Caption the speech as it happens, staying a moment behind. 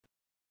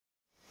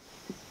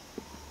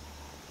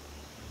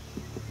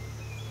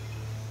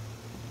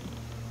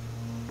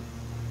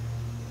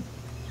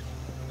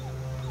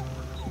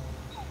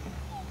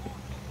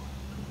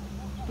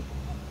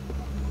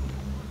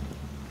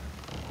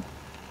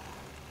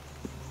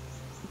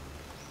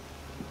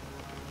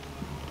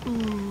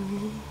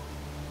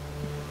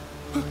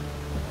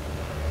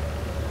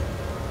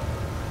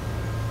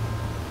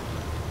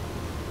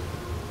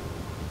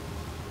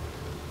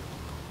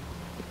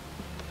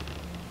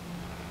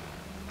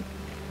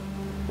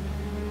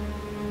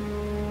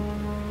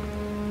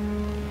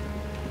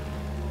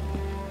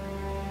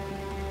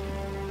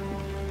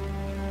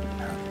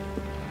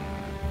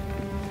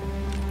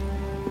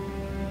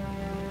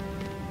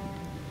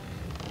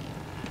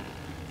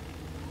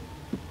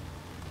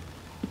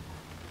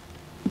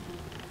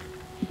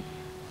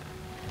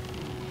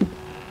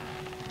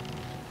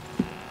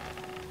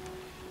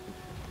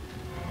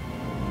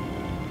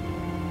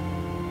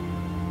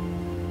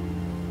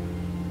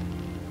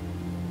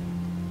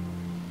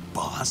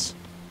Boss?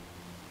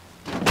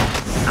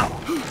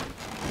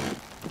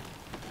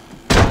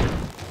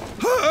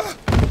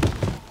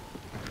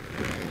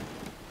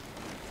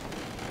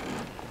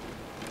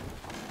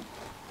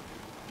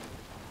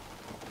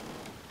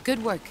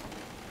 Good work,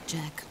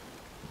 Jack.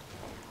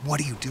 What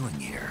are you doing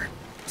here?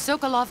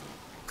 Sokolov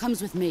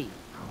comes with me.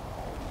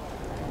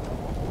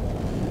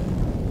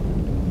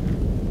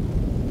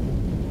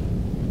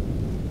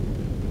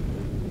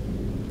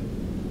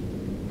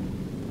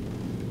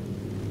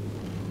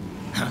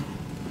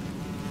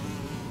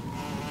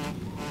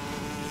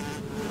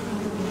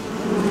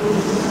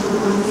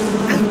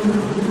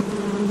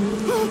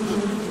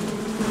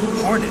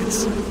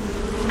 Hornets?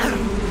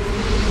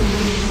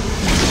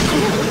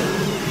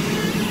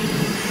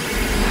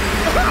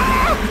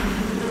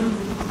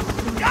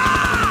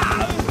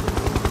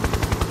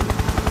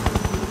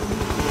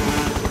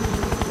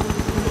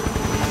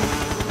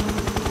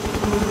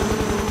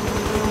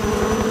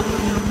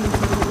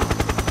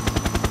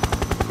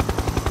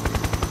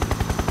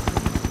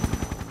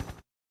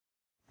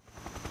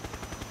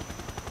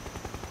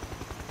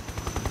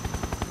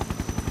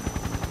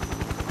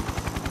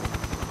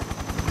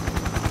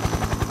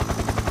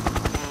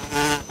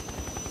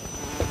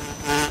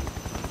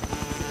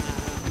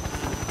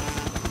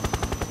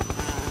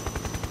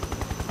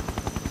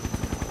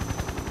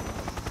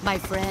 My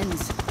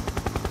friends,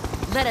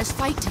 let us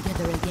fight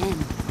together again.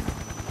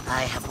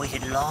 I have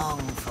waited long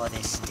for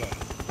this day.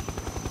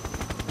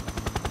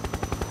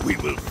 We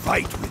will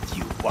fight with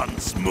you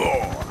once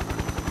more.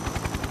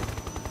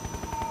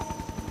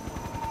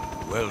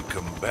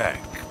 Welcome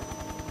back,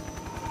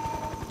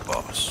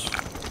 boss.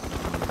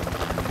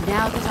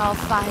 Now that all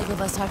 5 of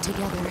us are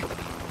together,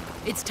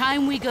 it's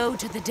time we go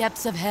to the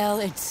depths of hell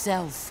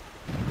itself.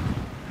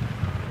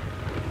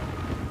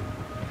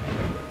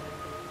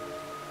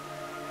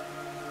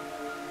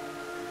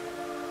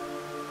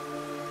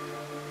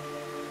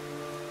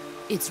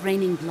 It's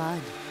raining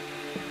blood.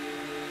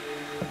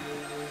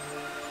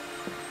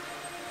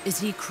 Is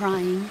he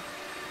crying?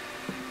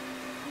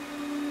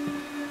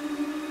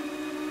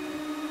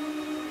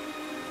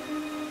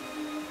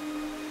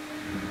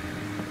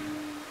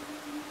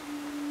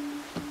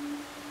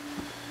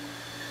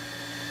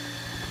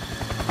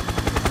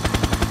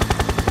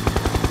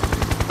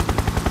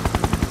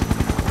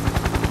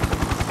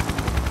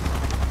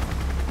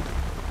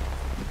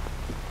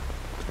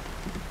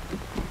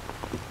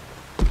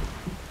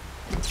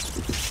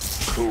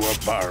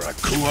 Kuwabara,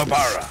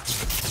 Kuwabara.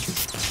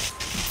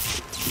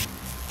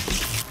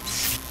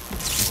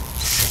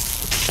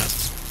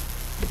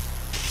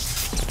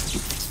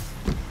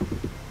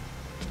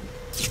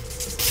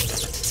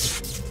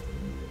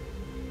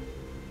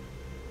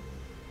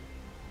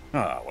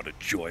 Ah, what a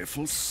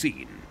joyful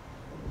scene.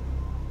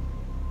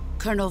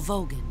 Colonel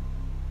Vogan.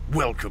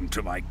 Welcome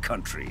to my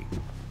country.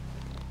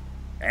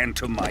 And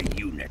to my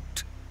unit.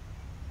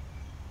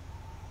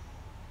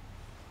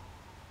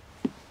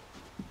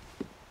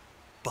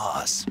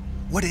 Boss,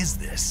 what is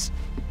this?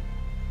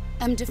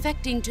 I'm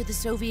defecting to the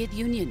Soviet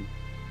Union.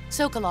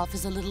 Sokolov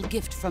is a little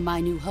gift from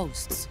my new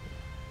hosts.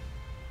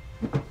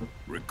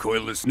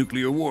 Recoilless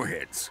nuclear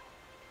warheads.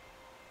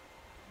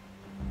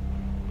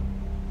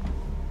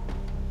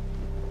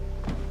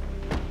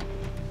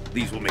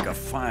 These will make a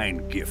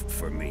fine gift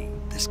for me.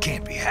 This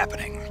can't be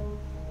happening.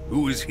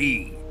 Who is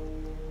he?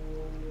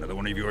 Another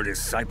one of your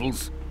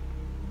disciples?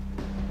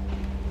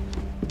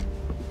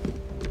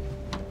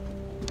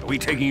 Are we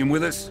taking him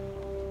with us?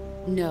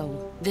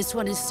 No, this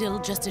one is still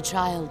just a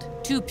child.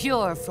 Too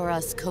pure for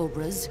us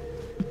Cobras.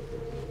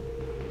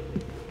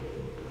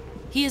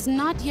 He has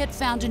not yet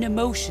found an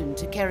emotion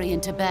to carry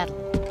into battle.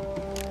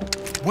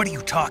 What are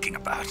you talking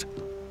about?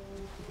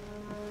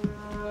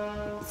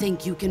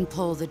 Think you can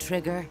pull the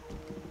trigger?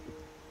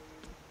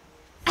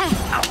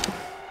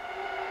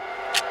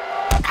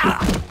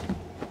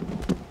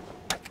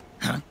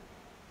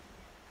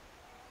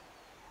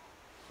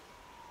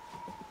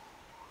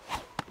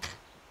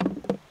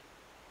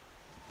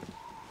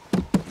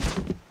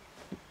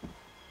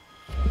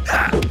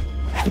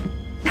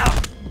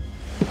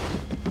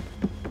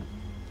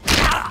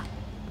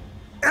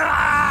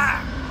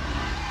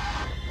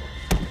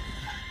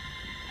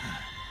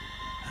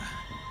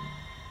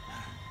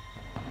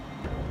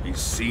 He's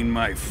seen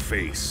my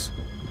face.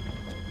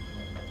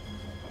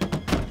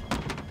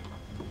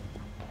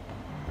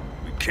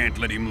 We can't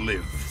let him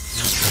live.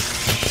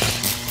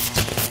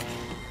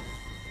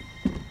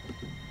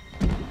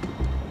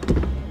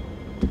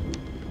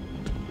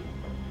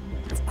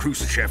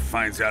 Khrushchev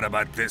finds out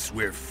about this,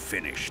 we're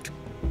finished.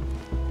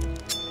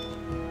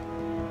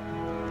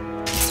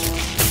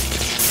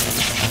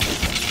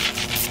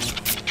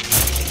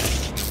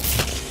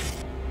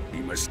 He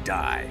must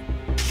die.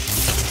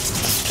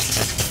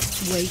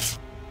 Wait.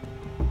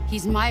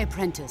 He's my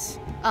apprentice.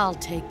 I'll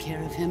take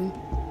care of him.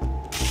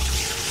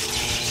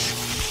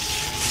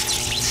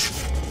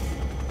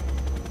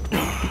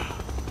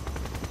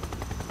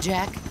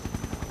 Jack,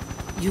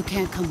 you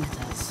can't come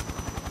with us.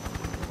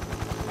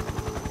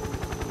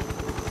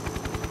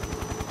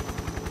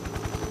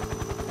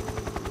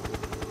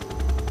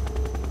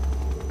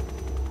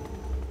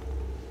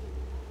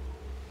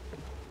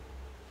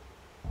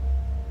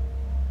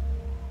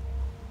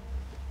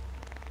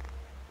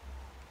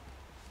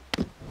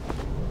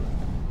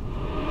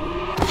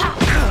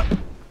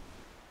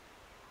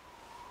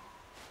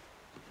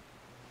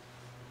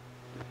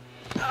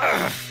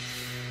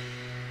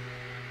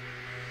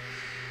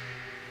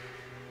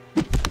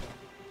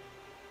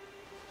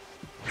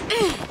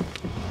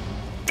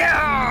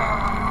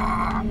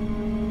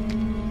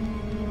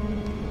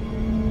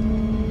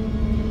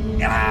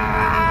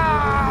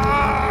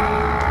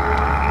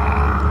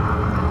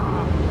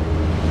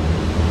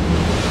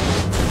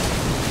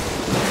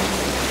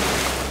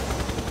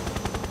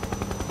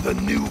 The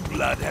new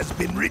blood has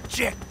been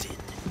rejected.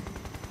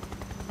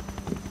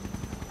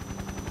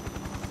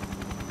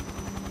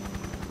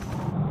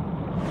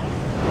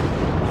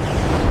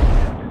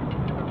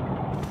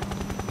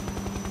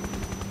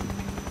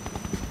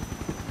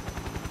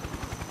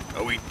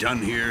 Are we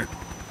done here?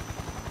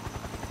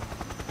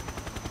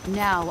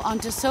 Now,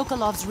 onto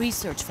Sokolov's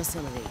research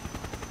facility.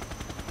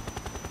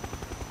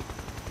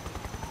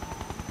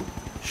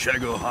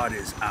 Shagohod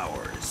is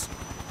ours.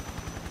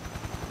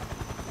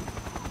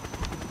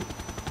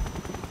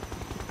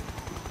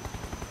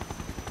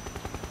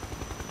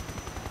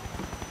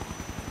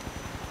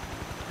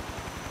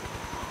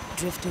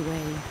 Drift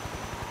away.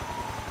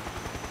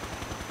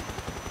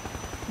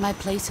 My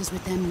place is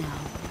with them now.